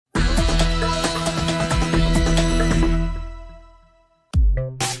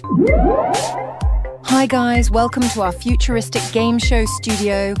Hi guys, welcome to our futuristic game show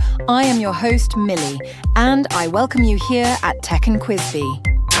studio. I am your host, Millie, and I welcome you here at Tekken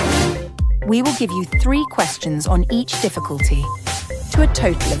Quizbee. We will give you 3 questions on each difficulty, to a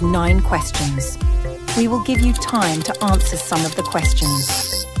total of 9 questions. We will give you time to answer some of the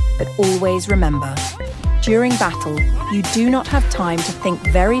questions. But always remember, during battle, you do not have time to think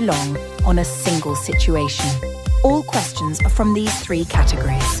very long on a single situation. All questions are from these 3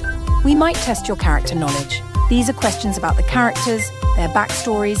 categories. We might test your character knowledge. These are questions about the characters, their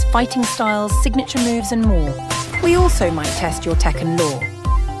backstories, fighting styles, signature moves, and more. We also might test your Tekken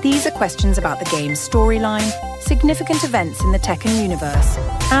lore. These are questions about the game's storyline, significant events in the Tekken universe,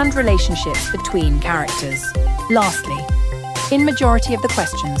 and relationships between characters. Lastly, in majority of the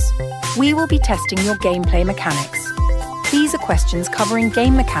questions, we will be testing your gameplay mechanics. These are questions covering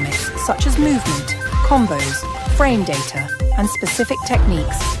game mechanics such as movement, combos, frame data, and specific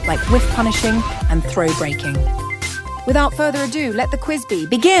techniques like whiff punishing and throw breaking. Without further ado, let the Quizbee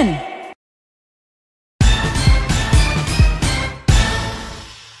begin!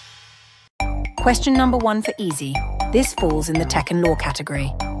 Question number 1 for easy. This falls in the Tekken lore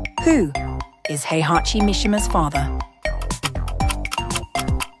category. Who is Heihachi Mishima's father?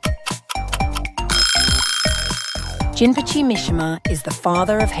 Jinpachi Mishima is the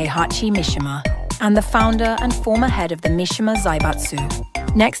father of Heihachi Mishima and the founder and former head of the Mishima Zaibatsu.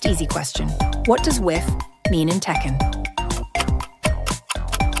 Next easy question. What does whiff mean in Tekken?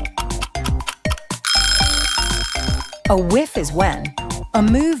 A whiff is when a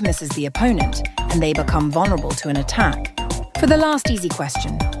move misses the opponent and they become vulnerable to an attack. For the last easy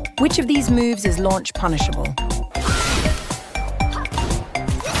question, which of these moves is launch punishable?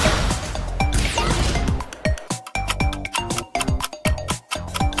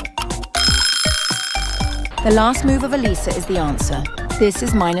 The last move of Elisa is the answer. This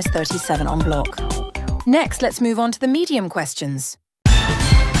is minus 37 on block. Next, let's move on to the medium questions.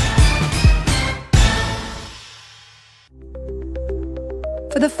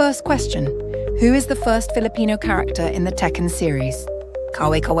 For the first question, who is the first Filipino character in the Tekken series?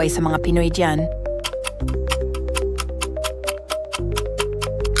 Kaway-kaway sa mga Pinoy dyan.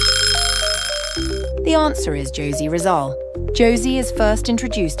 The answer is Josie Rizal. Josie is first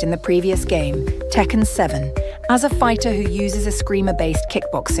introduced in the previous game, Tekken 7, as a fighter who uses eskrima-based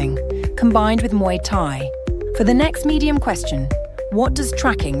kickboxing, combined with Muay Thai. For the next medium question, what does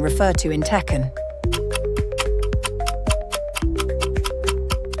tracking refer to in Tekken?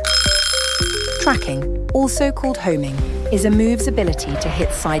 Tracking, also called homing, is a move's ability to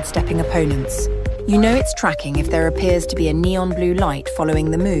hit sidestepping opponents. You know it's tracking if there appears to be a neon blue light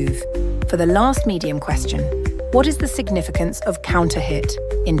following the move. For the last medium question, what is the significance of counter hit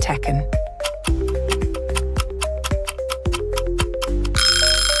in Tekken?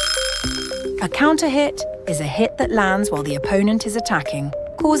 A counter hit is a hit that lands while the opponent is attacking,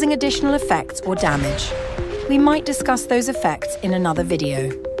 causing additional effects or damage. We might discuss those effects in another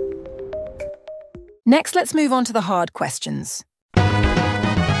video. Next, let's move on to the hard questions.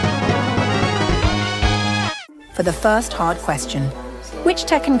 For the first hard question, which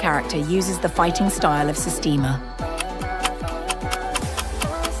Tekken character uses the fighting style of Sistema?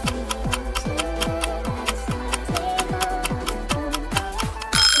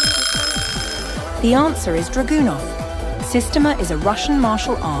 The answer is Dragunov. Sistema is a Russian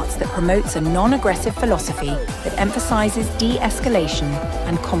martial arts that promotes a non-aggressive philosophy that emphasizes de-escalation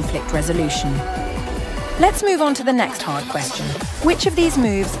and conflict resolution. Let's move on to the next hard question. Which of these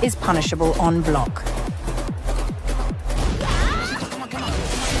moves is punishable on block?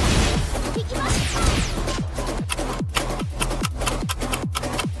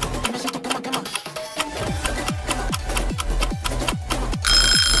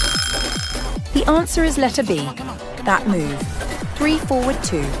 The answer is letter B. That move, 3 forward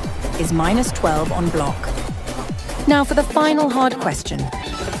 2, is minus 12 on block. Now for the final hard question.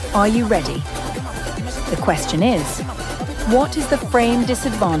 Are you ready? The question is, what is the frame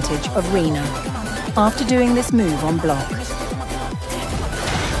disadvantage of Rina after doing this move on block?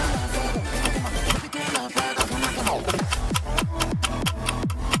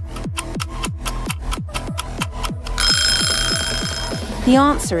 The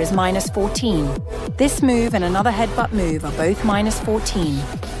answer is minus 14. This move and another headbutt move are both minus 14.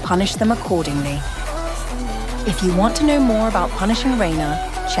 Punish them accordingly. If you want to know more about punishing Reina,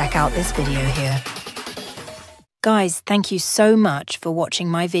 check out this video here. Guys, thank you so much for watching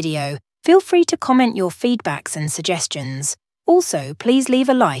my video. Feel free to comment your feedbacks and suggestions. Also, please leave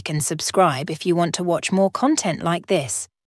a like and subscribe if you want to watch more content like this.